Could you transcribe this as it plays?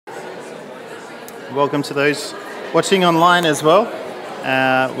Welcome to those watching online as well.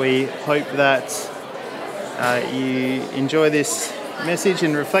 We hope that you enjoy this message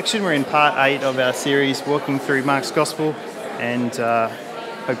and reflection. We're in part 8 of our series, walking through Mark's Gospel, and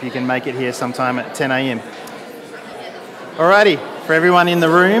hope you can make it here sometime at 10 a.m. Alrighty, for everyone in the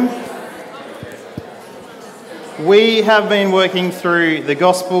room, we have been working through the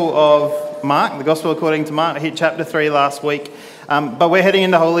Gospel of Mark, the Gospel according to Mark. I hit chapter 3 last week. But we're heading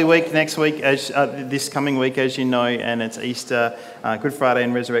into Holy Week next week, this coming week, as you know, and it's Easter, Good Friday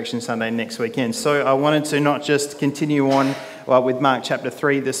and Resurrection Sunday next weekend. So I wanted to not just continue on with Mark chapter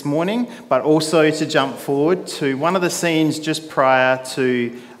 3 this morning, but also to jump forward to one of the scenes just prior to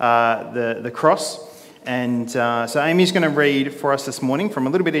the cross. And so Amy's going to read for us this morning from a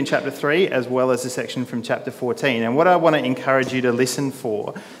little bit in chapter 3 as well as a section from chapter 14. And what I want to encourage you to listen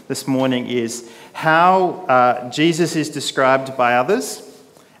for this morning is how Jesus is described by others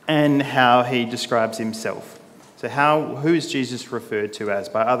and how he describes himself. So who is Jesus referred to as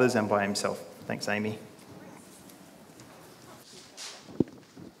by others and by himself? Thanks, Amy.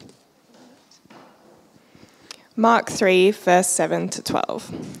 Mark 3, verse 7 to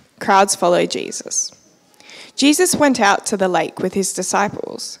 12. Crowds follow Jesus. Jesus went out to the lake with his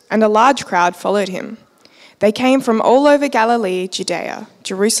disciples, and a large crowd followed him. They came from all over Galilee, Judea,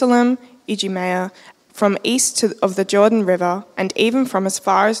 Jerusalem, Idumea, from east of the Jordan River, and even from as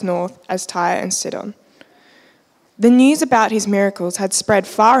far as north as Tyre and Sidon. The news about his miracles had spread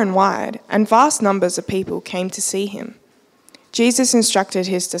far and wide, and vast numbers of people came to see him. Jesus instructed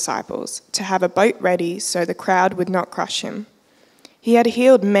his disciples to have a boat ready so the crowd would not crush him. He had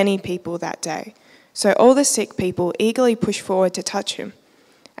healed many people that day, so all the sick people eagerly pushed forward to touch him.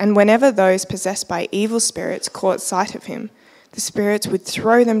 And whenever those possessed by evil spirits caught sight of him, the spirits would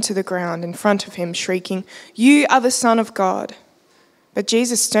throw them to the ground in front of him, shrieking, "You are the Son of God." But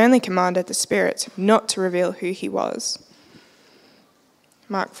Jesus sternly commanded the spirits not to reveal who he was.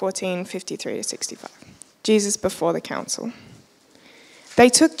 Mark 14, 53 to 65. Jesus before the council. They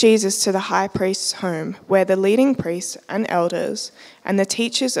took Jesus to the high priest's home, where the leading priests and elders and the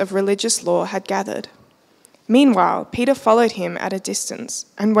teachers of religious law had gathered. Meanwhile, Peter followed him at a distance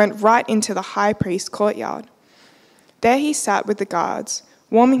and went right into the high priest's courtyard. There he sat with the guards,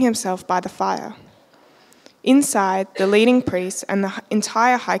 warming himself by the fire. Inside, the leading priests and the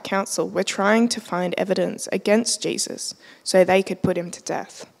entire high council were trying to find evidence against Jesus so they could put him to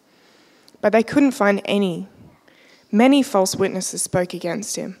death. But they couldn't find any. Many false witnesses spoke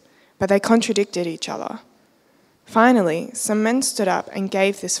against him, but they contradicted each other. Finally, some men stood up and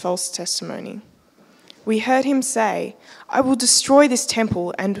gave this false testimony. "We heard him say, 'I will destroy this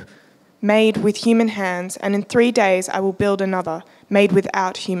temple and made with human hands, and in 3 days I will build another made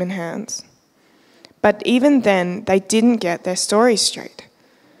without human hands.' But even then, they didn't get their story straight.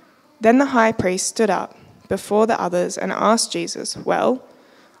 Then the high priest stood up before the others and asked Jesus, 'Well,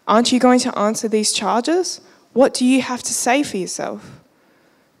 aren't you going to answer these charges? What do you have to say for yourself?'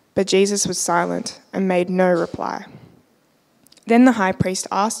 But Jesus was silent and made no reply. Then the high priest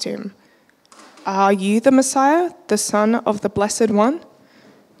asked him, 'Are you the Messiah, the Son of the Blessed One?'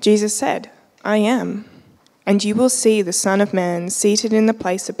 Jesus said, 'I am. And you will see the Son of Man seated in the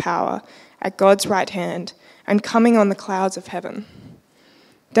place of power at God's right hand and coming on the clouds of heaven.'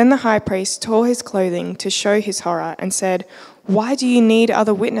 Then the high priest tore his clothing to show his horror and said, 'Why do you need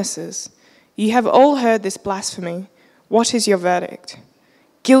other witnesses? You have all heard this blasphemy. What is your verdict?'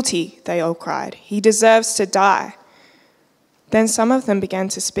 'Guilty,' they all cried. 'He deserves to die.' Then some of them began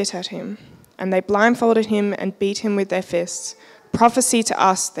to spit at him, and they blindfolded him and beat him with their fists. 'Prophecy to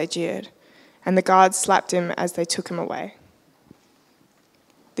us,' they jeered, and the guards slapped him as they took him away."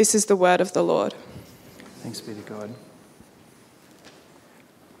 This is the word of the Lord. Thanks be to God.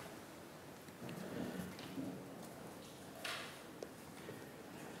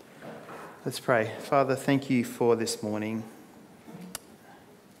 Let's pray. Father, thank you for this morning.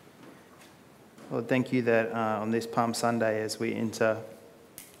 Lord, thank you that on this Palm Sunday, as we enter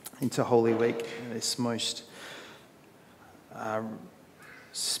into Holy Week, this most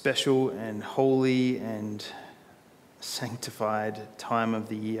special and holy and sanctified time of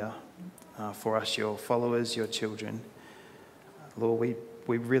the year for us, your followers, your children. Lord,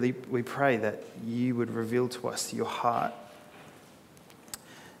 we pray that you would reveal to us your heart,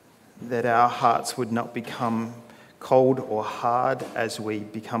 that our hearts would not become cold or hard as we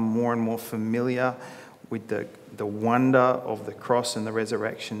become more and more familiar with the wonder of the cross and the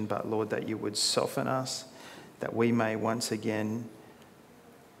resurrection, but Lord, that you would soften us, that we may once again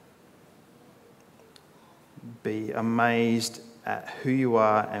be amazed at who you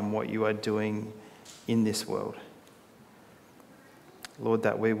are and what you are doing in this world. Lord,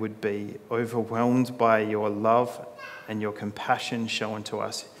 that we would be overwhelmed by your love and your compassion shown to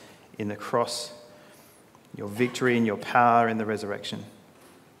us in the cross, your victory and your power in the resurrection.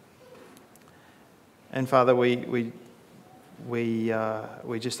 And Father, we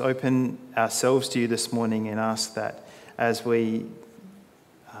just open ourselves to you this morning and ask that as we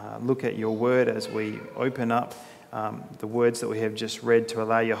look at your word, as we open up the words that we have just read, to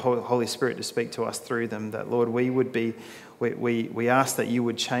allow your Holy Spirit to speak to us through them, that Lord, we ask that you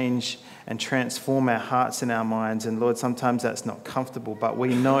would change and transform our hearts and our minds. And Lord, sometimes that's not comfortable, but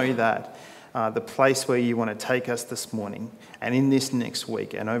we know that the place where you want to take us this morning and in this next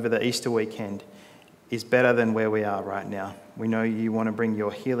week and over the Easter weekend is better than where we are right now. We know you want to bring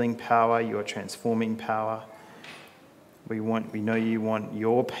your healing power, your transforming power. We know you want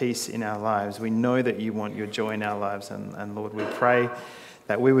your peace in our lives. We know that you want your joy in our lives. And Lord, we pray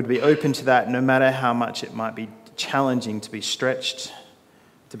that we would be open to that, no matter how much it might be challenging to be stretched,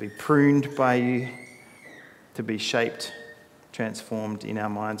 to be pruned by you, to be shaped, transformed in our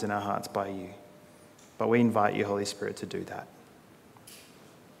minds and our hearts by you. But we invite you, Holy Spirit, to do that.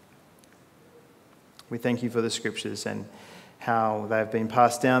 We thank you for the scriptures and how they've been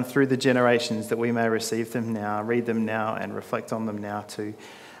passed down through the generations, that we may receive them now, read them now, and reflect on them now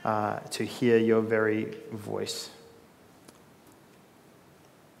to hear your very voice.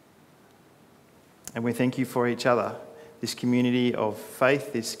 And we thank you for each other, this community of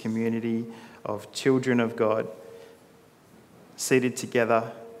faith, this community of children of God, seated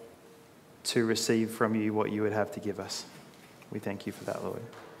together to receive from you what you would have to give us. We thank you for that, Lord.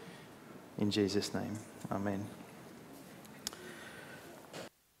 In Jesus' name, amen.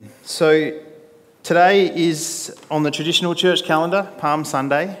 So today is on the traditional church calendar, Palm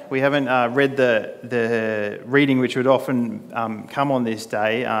Sunday. We haven't read the reading which would often come on this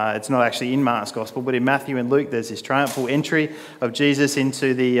day. It's not actually in Mark's Gospel, but in Matthew and Luke there's this triumphal entry of Jesus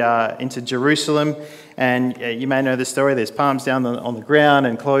into Jerusalem. And you may know the story. There's palms down on the ground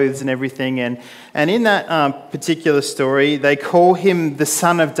and clothes and everything. And in that particular story, they call him the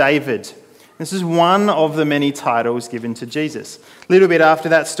Son of David. This is one of the many titles given to Jesus. A little bit after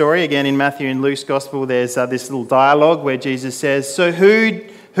that story, again in Matthew and Luke's Gospel, there's this little dialogue where Jesus says, "So who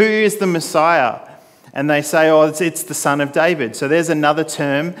is the Messiah?" And they say, "Oh, it's the Son of David." So there's another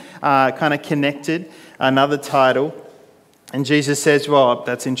term kind of connected, another title. And Jesus says, "Well,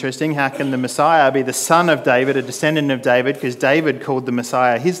 that's interesting. How can the Messiah be the son of David, a descendant of David? Because David called the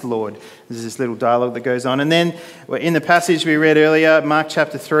Messiah his Lord." There's this little dialogue that goes on. And then in the passage we read earlier, Mark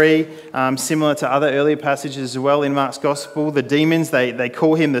chapter 3, similar to other earlier passages as well in Mark's Gospel, the demons, they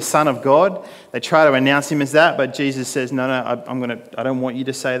call him the Son of God. They try to announce him as that, but Jesus says, no, I don't want you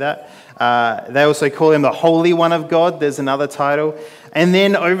to say that. They also call him the Holy One of God. There's another title. And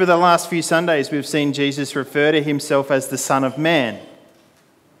then over the last few Sundays, we've seen Jesus refer to himself as the Son of Man.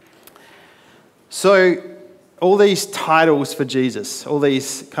 So all these titles for Jesus, all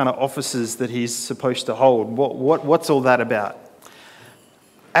these kind of offices that he's supposed to hold, what's all that about?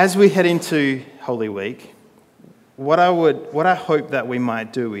 As we head into Holy Week, what I hope that we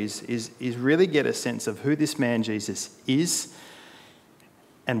might do is really get a sense of who this man Jesus is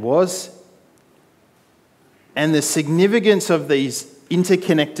and was, and the significance of these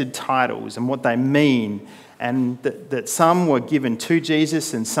interconnected titles and what they mean, and that some were given to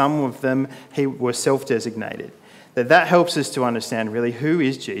Jesus and some of them were self-designated. That helps us to understand really who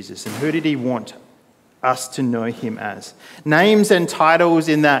is Jesus and who did he want us to know him as. Names and titles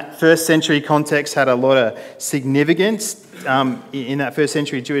in that first century context had a lot of significance in that first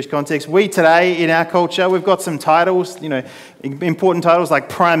century Jewish context. We today, in our culture, we've got some titles, important titles like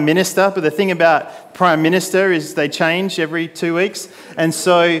Prime Minister, but the thing about Prime Minister is they change every 2 weeks. And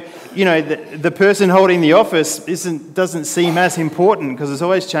so, the person holding the office doesn't seem as important because it's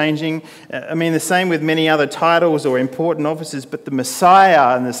always changing. The same with many other titles or important offices, but the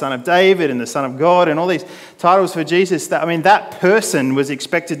Messiah and the Son of David and the Son of God and all these titles for Jesus, that person was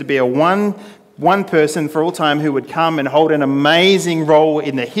expected to be a one person for all time who would come and hold an amazing role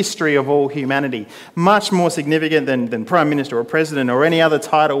in the history of all humanity, much more significant than Prime Minister or President or any other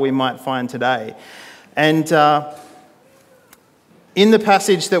title we might find today. And in the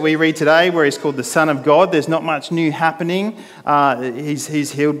passage that we read today, where he's called the Son of God, there's not much new happening.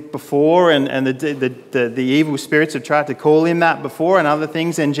 He's healed before, and the evil spirits have tried to call him that before, and other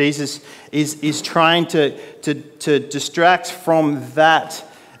things. And Jesus is trying to distract from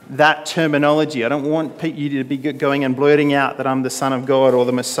that terminology. I don't want you to be going and blurting out that I'm the Son of God or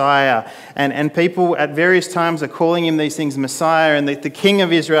the Messiah. And people at various times are calling him these things, Messiah, and the King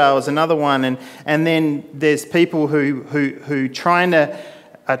of Israel is another one. And then there's people who are trying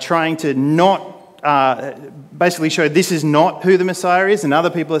to not basically showed this is not who the Messiah is, and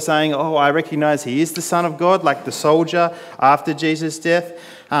other people are saying, oh, I recognize he is the Son of God, like the soldier after Jesus' death.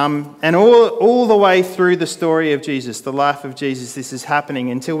 And all the way through the story of Jesus, the life of Jesus, this is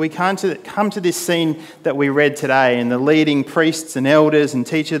happening until we come to this scene that we read today, and the leading priests and elders and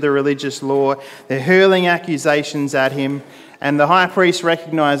teachers of the religious law, they're hurling accusations at him, and the high priest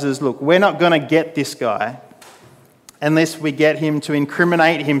recognizes, look, we're not going to get this guy unless we get him to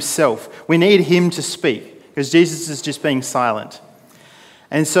incriminate himself. We need him to speak, because Jesus is just being silent.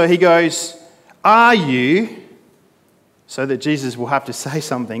 And so he goes, are you... So that Jesus will have to say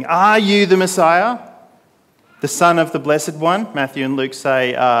something. Are you the Messiah? The Son of the Blessed One? Matthew and Luke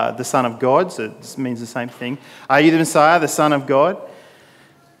say the Son of God, so it means the same thing. Are you the Messiah, the Son of God?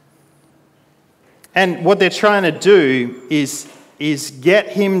 And what they're trying to do is get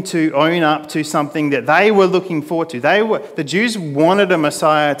him to own up to something that they were looking forward to. The Jews wanted a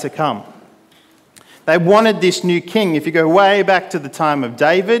Messiah to come. They wanted this new king. If you go way back to the time of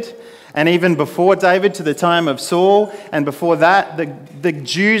David, and even before David, to the time of Saul, and before that, the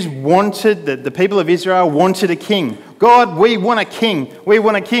Jews wanted, the people of Israel wanted a king. God, we want a king. We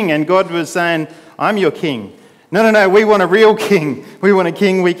want a king. And God was saying, I'm your king. No, we want a real king. We want a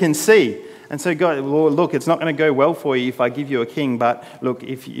king we can see. And so God, Lord, look, it's not going to go well for you if I give you a king, but look,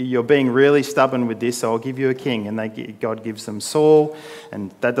 if you're being really stubborn with this, I'll give you a king. And God gives them Saul,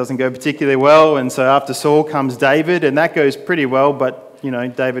 and that doesn't go particularly well. And so after Saul comes David, and that goes pretty well, but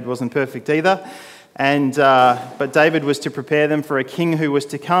David wasn't perfect either. But David was to prepare them for a king who was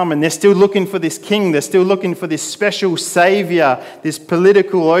to come. And they're still looking for this king. They're still looking for this special savior, this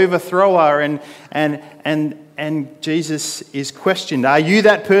political overthrower. And Jesus is questioned. Are you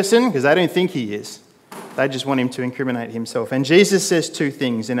that person? Because they don't think he is. They just want him to incriminate himself. And Jesus says two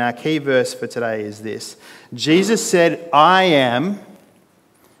things. And our key verse for today is this. Jesus said, I am,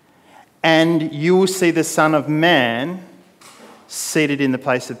 and you will see the Son of Man seated in the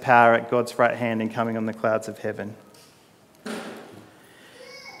place of power at God's right hand and coming on the clouds of heaven.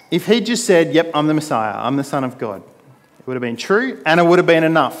 If he just said, yep, I'm the Messiah, I'm the Son of God, it would have been true, and it would have been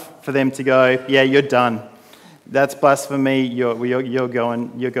enough for them to go, yeah, you're done. That's blasphemy, you're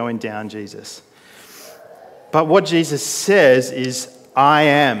going down, Jesus. But what Jesus says is, I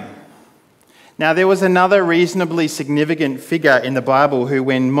am. Now, there was another reasonably significant figure in the Bible who,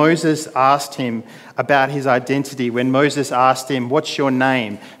 when Moses asked him about his identity, when Moses asked him, what's your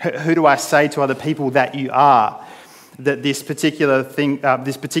name? Who do I say to other people that you are? That this particular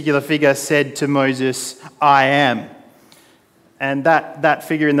figure said to Moses, I am. And that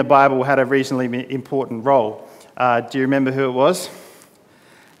figure in the Bible had a reasonably important role. Do you remember who it was?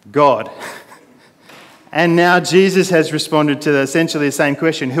 God. And now Jesus has responded to essentially the same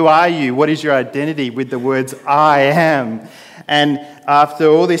question. Who are you? What is your identity? With the words, I am. And after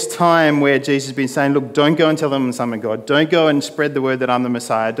all this time where Jesus has been saying, look, don't go and tell them I'm the Son of God. Don't go and spread the word that I'm the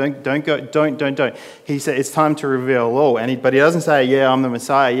Messiah. Don't. He said, it's time to reveal all. But he doesn't say, yeah, I'm the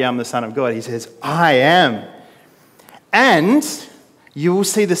Messiah. Yeah, I'm the Son of God. He says, I am. And you will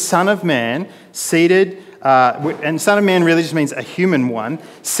see the Son of Man seated, and Son of Man really just means a human one,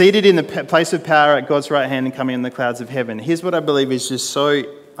 seated in the place of power at God's right hand and coming in the clouds of heaven. Here's what I believe is just so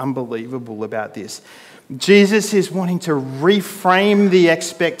unbelievable about this. Jesus is wanting to reframe the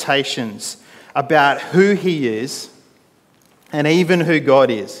expectations about who he is and even who God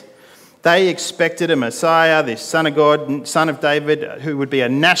is. They expected a Messiah, this Son of God, Son of David, who would be a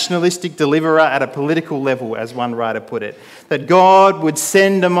nationalistic deliverer at a political level, as one writer put it. That God would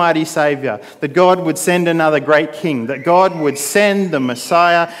send a mighty Saviour, that God would send another great King, that God would send the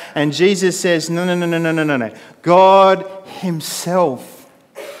Messiah. And Jesus says, no. God himself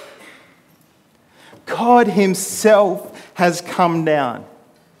has come down.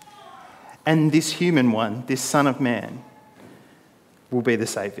 And this human one, this Son of Man, will be the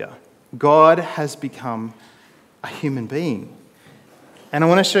Saviour. God has become a human being. And I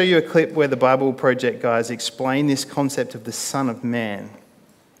want to show you a clip where the Bible Project guys explain this concept of the Son of Man,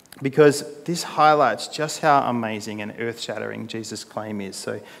 because this highlights just how amazing and earth-shattering Jesus' claim is.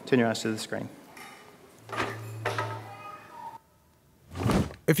 So turn your eyes to the screen.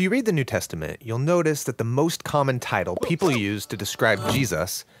 If you read the New Testament, you'll notice that the most common title people use to describe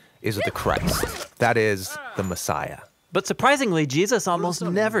Jesus is the Christ. That is, the Messiah. But surprisingly, Jesus almost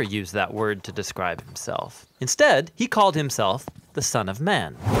never used that word to describe himself. Instead, he called himself the Son of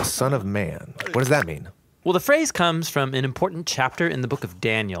Man. The Son of Man. What does that mean? Well, the phrase comes from an important chapter in the book of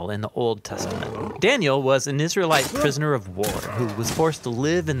Daniel in the Old Testament. Daniel was an Israelite prisoner of war who was forced to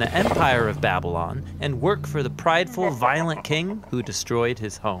live in the empire of Babylon and work for the prideful, violent king who destroyed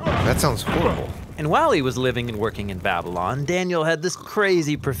his home. That sounds horrible. And while he was living and working in Babylon, Daniel had this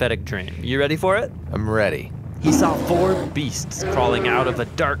crazy prophetic dream. You ready for it? I'm ready. He saw 4 beasts crawling out of a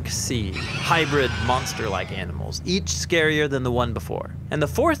dark sea, hybrid monster-like animals, each scarier than the one before. And the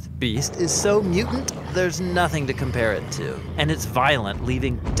 4th beast is so mutant, there's nothing to compare it to. And it's violent,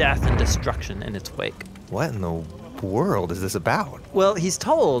 leaving death and destruction in its wake. What in the world is this about? Well, he's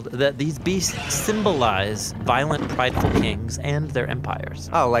told that these beasts symbolize violent, prideful kings and their empires.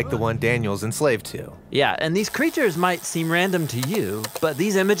 Oh, like the one Daniel's enslaved to. Yeah, and these creatures might seem random to you, but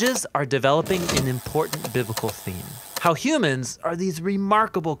these images are developing an important biblical theme. How humans are these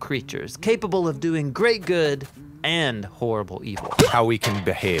remarkable creatures, capable of doing great good and horrible evil. How we can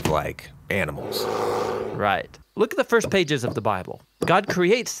behave like animals. Right. Look at the first pages of the Bible. God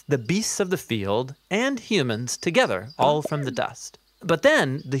creates the beasts of the field and humans together, all from the dust. But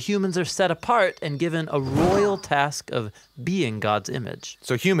then the humans are set apart and given a royal task of being God's image.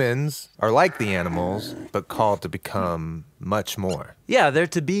 So humans are like the animals, but called to become much more. Yeah, they're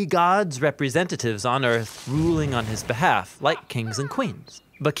to be God's representatives on earth, ruling on his behalf, like kings and queens.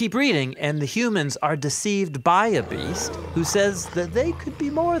 But keep reading, and the humans are deceived by a beast who says that they could be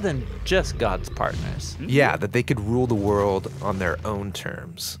more than just God's partners. Yeah, that they could rule the world on their own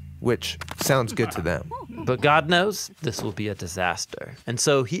terms, which sounds good to them. But God knows this will be a disaster. And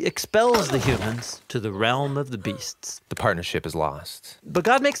so he expels the humans to the realm of the beasts. The partnership is lost. But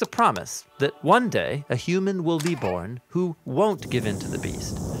God makes a promise that one day a human will be born who won't give in to the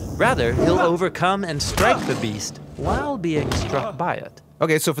beast. Rather, he'll overcome and strike the beast while being struck by it.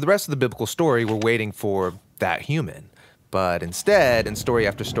 Okay, so for the rest of the biblical story, we're waiting for that human. But instead, in story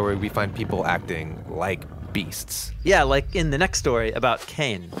after story, we find people acting like beasts. Yeah, like in the next story about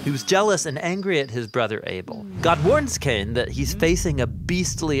Cain, who's jealous and angry at his brother Abel. God warns Cain that he's facing a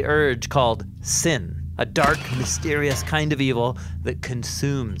beastly urge called sin, a dark, mysterious kind of evil that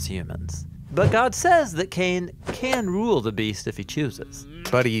consumes humans. But God says that Cain can rule the beast if he chooses.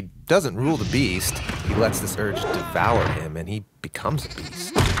 But he doesn't rule the beast. He lets this urge devour him, and he becomes a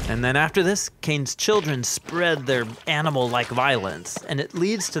beast. And then after this, Cain's children spread their animal-like violence, and it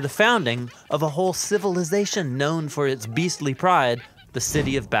leads to the founding of a whole civilization known for its beastly pride, the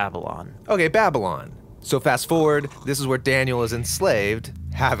city of Babylon. Okay, Babylon. So fast forward, this is where Daniel is enslaved,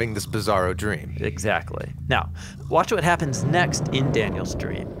 having this bizarro dream. Exactly. Now, watch what happens next in Daniel's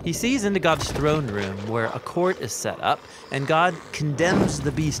dream. He sees into God's throne room where a court is set up, and God condemns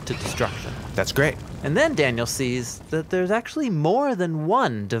the beast to destruction. That's great. And then Daniel sees that there's actually more than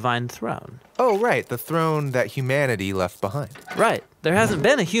one divine throne. Oh, right, the throne that humanity left behind. Right. There hasn't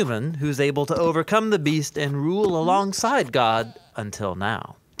been a human who's able to overcome the beast and rule alongside God until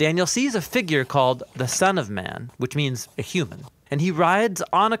now. Daniel sees a figure called the Son of Man, which means a human. And he rides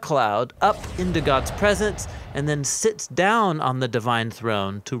on a cloud up into God's presence and then sits down on the divine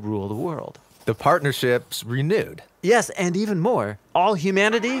throne to rule the world. The partnership's renewed. Yes, and even more. All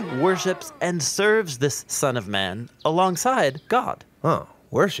humanity worships and serves this Son of Man alongside God. Oh,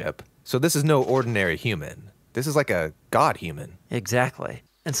 worship? So this is no ordinary human. This is like a God human. Exactly.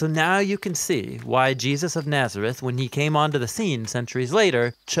 And so now you can see why Jesus of Nazareth, when he came onto the scene centuries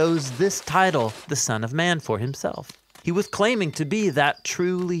later, chose this title, the Son of Man, for himself. He was claiming to be that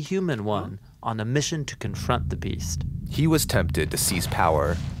truly human one on a mission to confront the beast. He was tempted to seize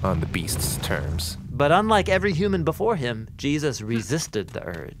power on the beast's terms. But unlike every human before him, Jesus resisted the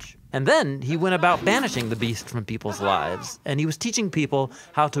urge. And then he went about banishing the beast from people's lives, and he was teaching people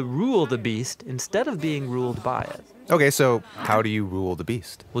how to rule the beast instead of being ruled by it. Okay, so how do you rule the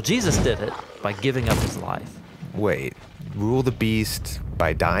beast? Well, Jesus did it by giving up his life. Wait, rule the beast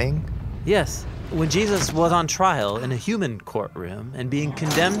by dying? Yes. When Jesus was on trial in a human courtroom and being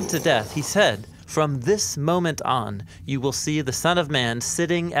condemned to death, he said, "From this moment on, you will see the Son of Man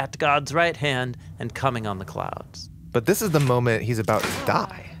sitting at God's right hand and coming on the clouds." But this is the moment he's about to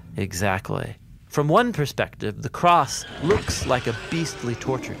die. Exactly. From one perspective, the cross looks like a beastly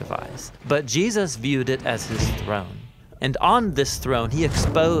torture device, but Jesus viewed it as his throne. And on this throne, he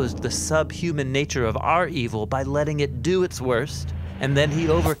exposed the subhuman nature of our evil by letting it do its worst, and then he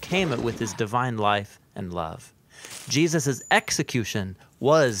overcame it with his divine life and love. Jesus' execution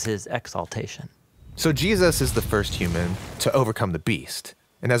was his exaltation. So Jesus is the first human to overcome the beast,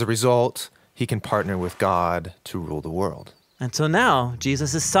 and as a result, he can partner with God to rule the world. And so now,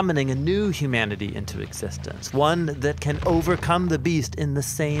 Jesus is summoning a new humanity into existence, one that can overcome the beast in the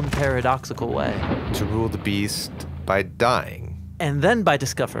same paradoxical way. To rule the beast by dying. And then by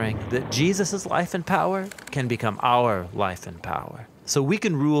discovering that Jesus' life and power can become our life and power. So we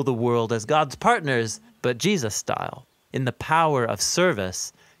can rule the world as God's partners, but Jesus style, in the power of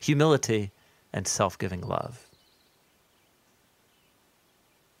service, humility, and self-giving love.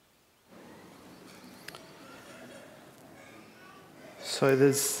 So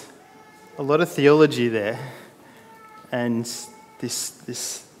there's a lot of theology there. and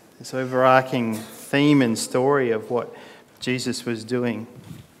this overarching theme and story of what Jesus was doing.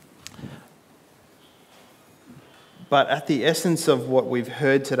 But at the essence of what we've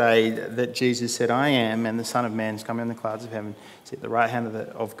heard today, that Jesus said, "I am, and the Son of Man is coming in the clouds of heaven, sit at the right hand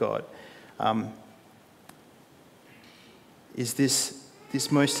of God," is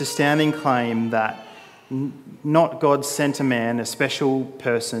this most astounding claim that not God sent a man, a special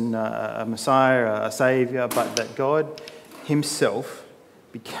person, a Messiah, a Saviour, but that God himself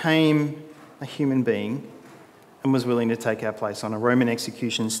became a human being and was willing to take our place on a Roman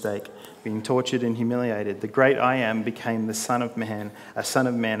execution stake, being tortured and humiliated. The great I Am became the Son of Man,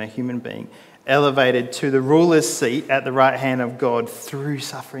 a human being, elevated to the ruler's seat at the right hand of God through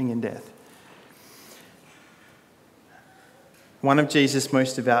suffering and death. One of Jesus'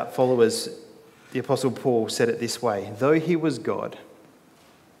 most devout followers, the Apostle Paul, said it this way: though he was God,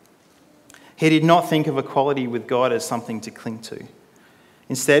 he did not think of equality with God as something to cling to.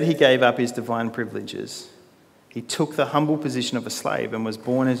 Instead, he gave up his divine privileges. He took the humble position of a slave and was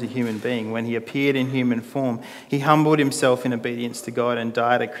born as a human being. When he appeared in human form, he humbled himself in obedience to God and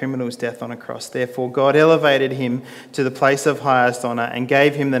died a criminal's death on a cross. Therefore, God elevated him to the place of highest honour and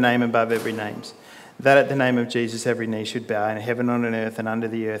gave him the name above every name, that at the name of Jesus every knee should bow in heaven, on earth and under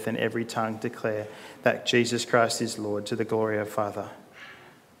the earth, and every tongue declare that Jesus Christ is Lord, to the glory of Father.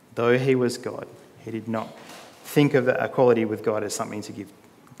 Though he was God, he did not think of equality with God as something to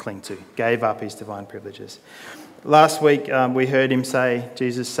cling to. Gave up his divine privileges. Last week we heard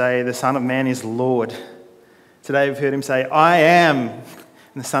Jesus say, the Son of Man is Lord. Today we've heard him say, I am. And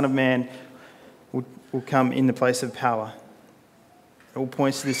the Son of Man will come in the place of power. It all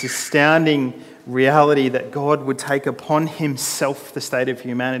points to this astounding reality that God would take upon himself the state of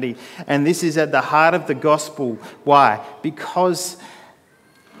humanity. And this is at the heart of the gospel. Why? Because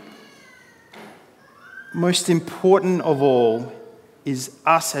most important of all is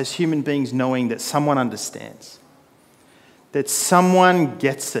us as human beings knowing that someone understands, that someone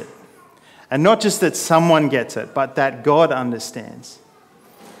gets it. And not just that someone gets it, but that God understands.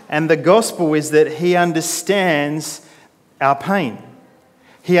 And the gospel is that he understands our pain.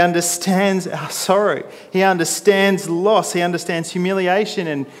 He understands our sorrow. He understands loss. He understands humiliation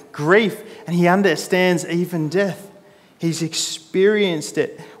and grief. And he understands even death. He's experienced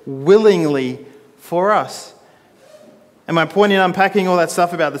it willingly for us. And my point in unpacking all that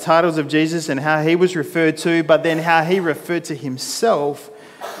stuff about the titles of Jesus and how he was referred to, but then how he referred to himself,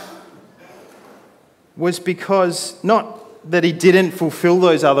 was because not that he didn't fulfill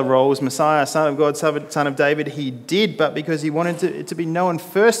those other roles, Messiah, Son of God, Son of David, he did, but because he wanted it to be known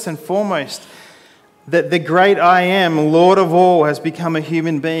first and foremost that the great I Am, Lord of all, has become a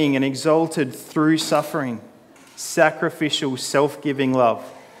human being and exalted through suffering, sacrificial, self-giving love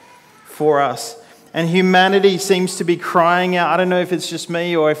for us. And humanity seems to be crying out. I don't know if it's just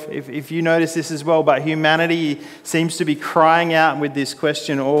me or if you notice this as well, but humanity seems to be crying out with this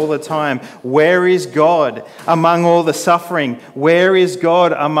question all the time. Where is God among all the suffering? Where is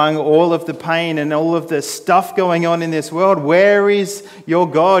God among all of the pain and all of the stuff going on in this world? Where is your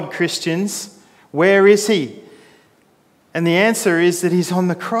God, Christians? Where is he? And the answer is that he's on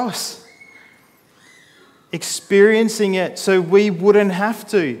the cross, experiencing it so we wouldn't have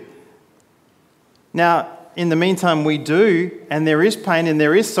to. Now, in the meantime, we do, and there is pain and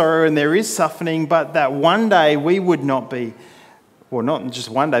there is sorrow and there is suffering, but that one day we would not be, well, not just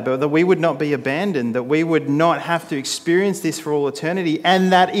one day, but that we would not be abandoned, that we would not have to experience this for all eternity,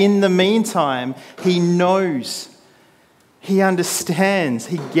 and that in the meantime, he knows, he understands,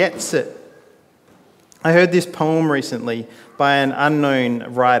 he gets it. I heard this poem recently by an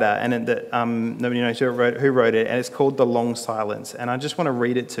unknown writer, and nobody knows who wrote it, and it's called The Long Silence, and I just want to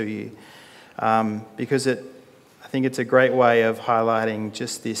read it to you. Because I think it's a great way of highlighting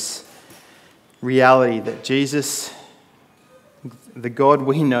just this reality that Jesus, the God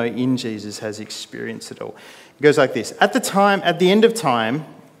we know in Jesus, has experienced it all. It goes like this. At the end of time,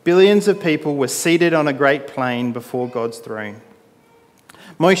 billions of people were seated on a great plain before God's throne.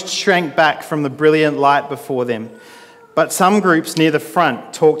 Most shrank back from the brilliant light before them, but some groups near the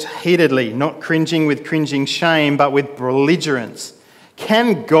front talked heatedly, not cringing with cringing shame, but with belligerence.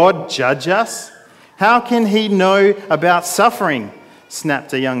 Can God judge us? How can he know about suffering?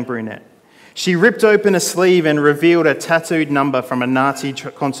 Snapped a young brunette. She ripped open a sleeve and revealed a tattooed number from a Nazi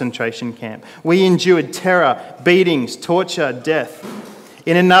concentration camp. We endured terror, beatings, torture, death.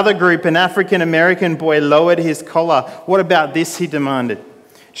 In another group, an African-American boy lowered his collar. What about this, he demanded,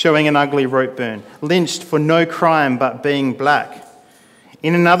 showing an ugly rope burn. Lynched for no crime but being black.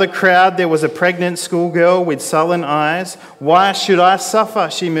 In another crowd, there was a pregnant schoolgirl with sullen eyes. Why should I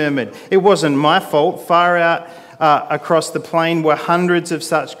suffer, she murmured. It wasn't my fault. Far out across the plain were hundreds of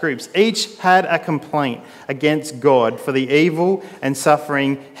such groups. Each had a complaint against God for the evil and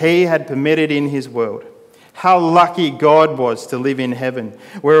suffering he had permitted in his world. How lucky God was to live in heaven,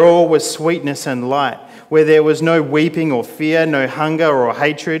 where all was sweetness and light, where there was no weeping or fear, no hunger or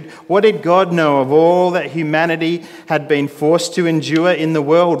hatred. What did God know of all that humanity had been forced to endure in the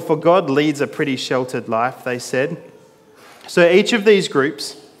world? For God leads a pretty sheltered life, they said. So each of these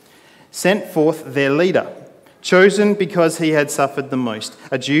groups sent forth their leader, chosen because he had suffered the most,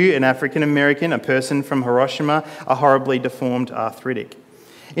 a Jew, an African American, a person from Hiroshima, a horribly deformed arthritic.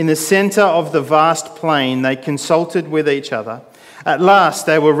 In the centre of the vast plain, they consulted with each other. At last,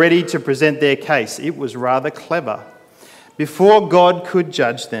 they were ready to present their case. It was rather clever. Before God could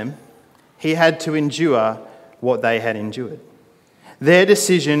judge them, he had to endure what they had endured. Their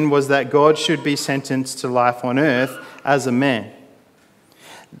decision was that God should be sentenced to life on earth as a man.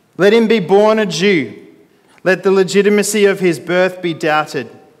 Let him be born a Jew. Let the legitimacy of his birth be doubted.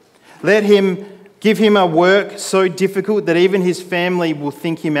 Give him a work so difficult that even his family will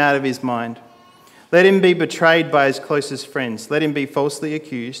think him out of his mind. Let him be betrayed by his closest friends. Let him be falsely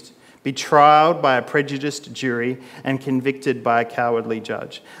accused, be trialed by a prejudiced jury, and convicted by a cowardly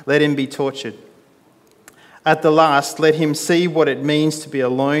judge. Let him be tortured. At the last, let him see what it means to be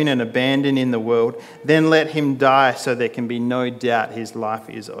alone and abandoned in the world. Then let him die so there can be no doubt his life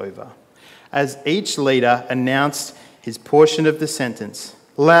is over. As each leader announced his portion of the sentence,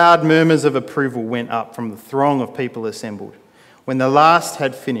 loud murmurs of approval went up from the throng of people assembled. When the last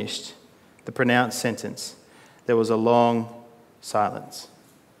had finished the pronounced sentence, there was a long silence.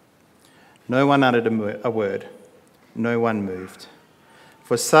 No one uttered a word. No one moved.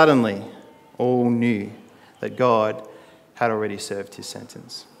 For suddenly all knew that God had already served his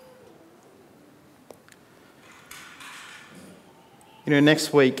sentence.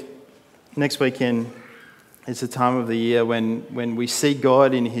 Next weekend, it's a time of the year when we see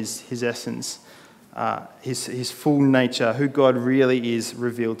God in his essence, his full nature, who God really is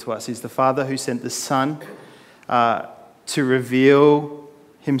revealed to us. He's the Father who sent the Son to reveal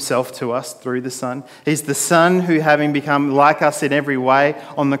himself to us through the Son. He's the Son who, having become like us in every way,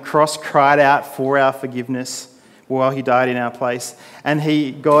 on the cross cried out for our forgiveness while he died in our place.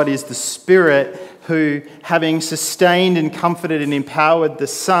 And God is the Spirit who, having sustained and comforted and empowered the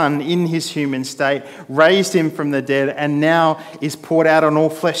Son in his human state, raised him from the dead and now is poured out on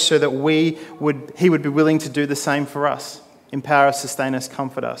all flesh so that he would be willing to do the same for us, empower us, sustain us,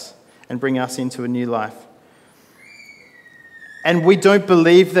 comfort us, and bring us into a new life. And we don't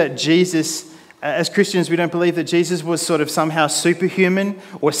believe that Jesus, as Christians, we don't believe that Jesus was sort of somehow superhuman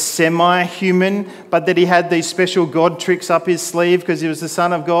or semi-human, but that he had these special God tricks up his sleeve because he was the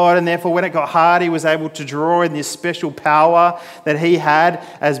Son of God, and therefore when it got hard, he was able to draw in this special power that he had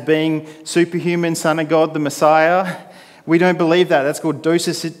as being superhuman Son of God, the Messiah. We don't believe that. That's called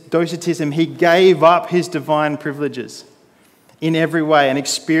docetism. He gave up his divine privileges in every way and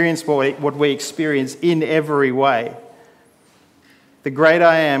experienced what we experience in every way. The great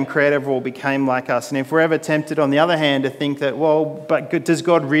I am, creator of all, became like us. And if we're ever tempted, on the other hand, to think that, but does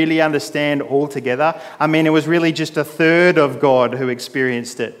God really understand altogether? I mean, it was really just a third of God who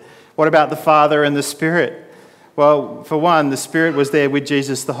experienced it. What about the Father and the Spirit? Well, for one, the Spirit was there with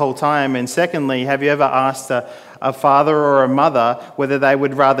Jesus the whole time. And secondly, have you ever asked a father or a mother whether they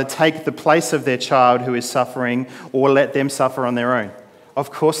would rather take the place of their child who is suffering or let them suffer on their own?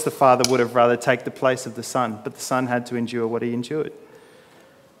 Of course, the Father would have rather take the place of the Son, but the Son had to endure what he endured.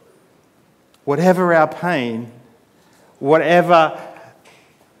 Whatever our pain, whatever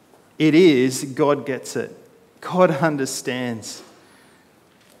it is, God gets it. God understands.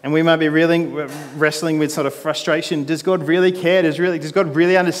 And we might be really wrestling with sort of frustration. Does God really care? Does God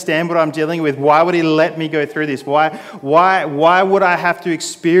really understand what I'm dealing with? Why would he let me go through this? Why would I have to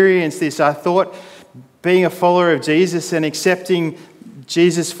experience this? I thought being a follower of Jesus and accepting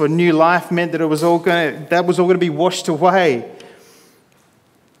Jesus for new life meant that that was all going to be washed away.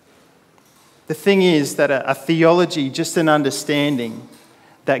 The thing is that a theology, just an understanding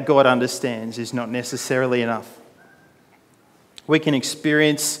that God understands, is not necessarily enough. We can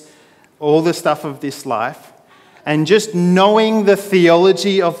experience all the stuff of this life, and just knowing the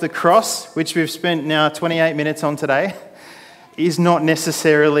theology of the cross, which we've spent now 28 minutes on today, is not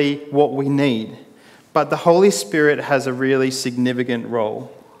necessarily what we need. But the Holy Spirit has a really significant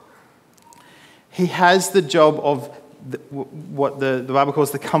role. He has the job of what the Bible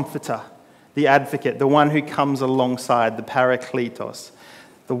calls the comforter, the advocate, the one who comes alongside, the parakletos,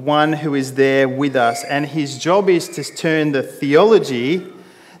 the one who is there with us. And his job is to turn the theology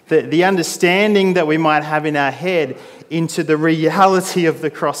the understanding that we might have in our head into the reality of the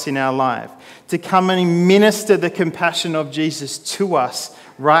cross in our life, to come and minister the compassion of Jesus to us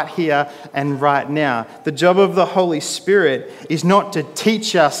right here and right now. The job of the Holy Spirit is not to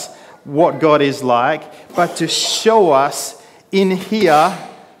teach us what God is like, but to show us in here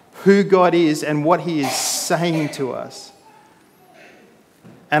who God is and what he is saying to us.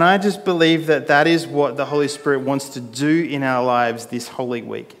 And I just believe that that is what the Holy Spirit wants to do in our lives this Holy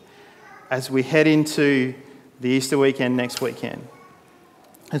Week as we head into the Easter weekend next weekend.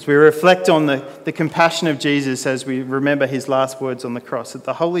 As we reflect on the compassion of Jesus, as we remember his last words on the cross, that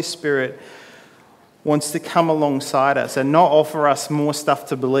the Holy Spirit wants to come alongside us and not offer us more stuff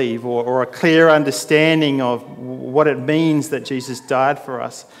to believe or a clear understanding of what it means that Jesus died for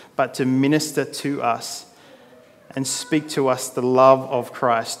us, but to minister to us and speak to us the love of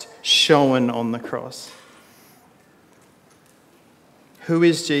Christ shown on the cross. Who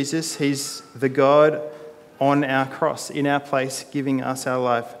is Jesus? He's the God on our cross, in our place, giving us our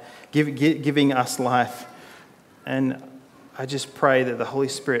life, giving us life. And I just pray that the Holy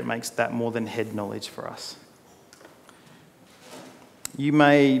Spirit makes that more than head knowledge for us. You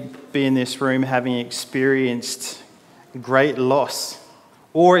may be in this room having experienced great loss,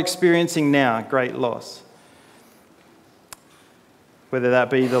 or experiencing now great loss. Whether that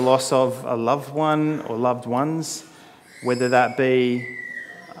be the loss of a loved one or loved ones, whether that be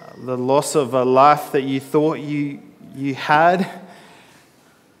the loss of a life that you thought you had,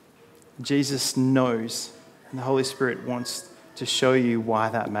 Jesus knows, and the Holy Spirit wants to show you why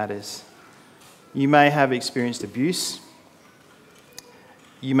that matters. You may have experienced abuse.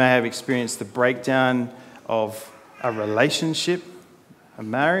 You may have experienced the breakdown of a relationship, a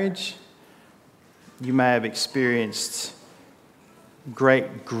marriage. You may have experienced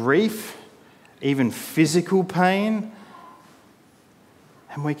great grief, even physical pain.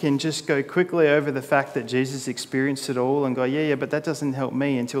 And we can just go quickly over the fact that Jesus experienced it all and go, yeah, but that doesn't help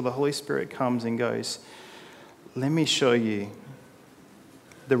me, until the Holy Spirit comes and goes, let me show you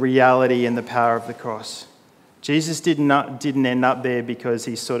the reality and the power of the cross. Jesus didn't end up there because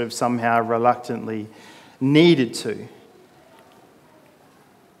he sort of somehow reluctantly needed to.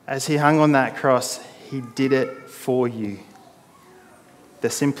 As he hung on that cross, he did it for you. The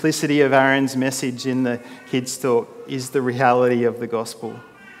simplicity of Aaron's message in the kids' talk is the reality of the gospel.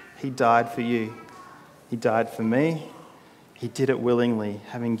 He died for you. He died for me. He did it willingly,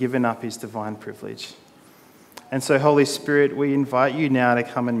 having given up his divine privilege. And so, Holy Spirit, we invite you now to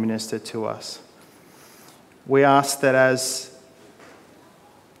come and minister to us. We ask that as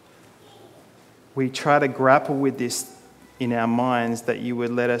we try to grapple with this in our minds, that you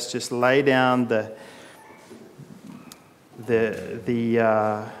would let us just lay down the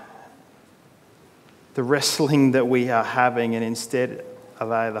wrestling that we are having, and instead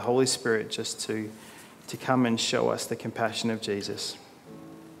allow the Holy Spirit just to come and show us the compassion of Jesus,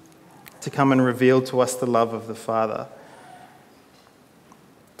 to come and reveal to us the love of the Father,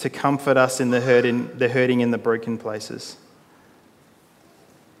 to comfort us in the hurting in the broken places.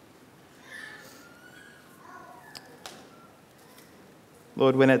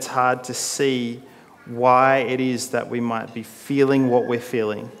 Lord, when it's hard to see why it is that we might be feeling what we're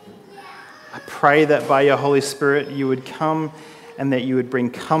feeling, I pray that by your Holy Spirit you would come and that you would bring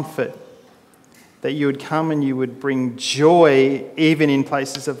comfort, that you would come and you would bring joy even in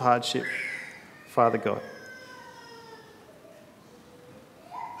places of hardship, Father God.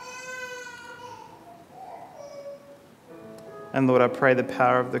 And Lord, I pray the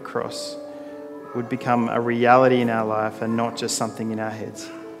power of the cross would become a reality in our life and not just something in our heads.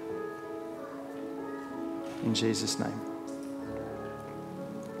 In Jesus' name.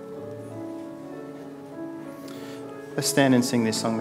 Let's stand and sing this song.